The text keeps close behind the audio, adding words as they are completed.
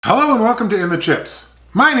Hello and welcome to In the Chips.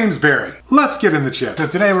 My name's Barry. Let's get in the chips. So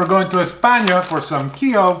today we're going to España for some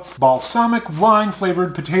Kio balsamic wine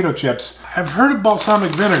flavored potato chips. I've heard of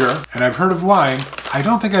balsamic vinegar and I've heard of wine. I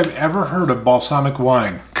don't think I've ever heard of balsamic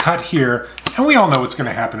wine. Cut here, and we all know what's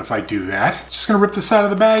gonna happen if I do that. Just gonna rip the side of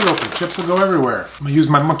the bag open. Chips will go everywhere. I'm gonna use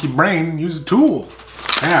my monkey brain and use a tool.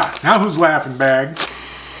 Yeah, now who's laughing, bag?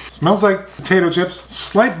 Smells like potato chips.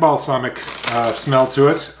 Slight balsamic smell to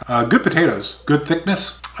it. Good potatoes, good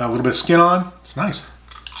thickness, a little bit of skin on. It's nice.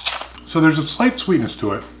 So there's a slight sweetness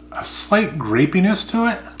to it, a slight grapiness to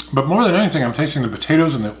it, but more than anything, I'm tasting the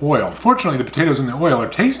potatoes and the oil. Fortunately, the potatoes and the oil are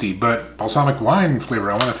tasty, but balsamic wine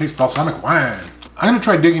flavor, I want to taste balsamic wine. I'm going to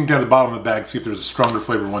try digging down the bottom of the bag, see if there's a stronger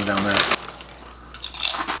flavored one down there.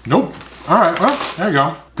 Nope. All right, well, there you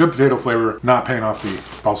go. Good potato flavor, not paying off the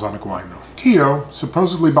balsamic wine though. Kio,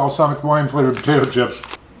 supposedly balsamic wine flavored potato chips.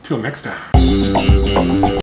 Till next time.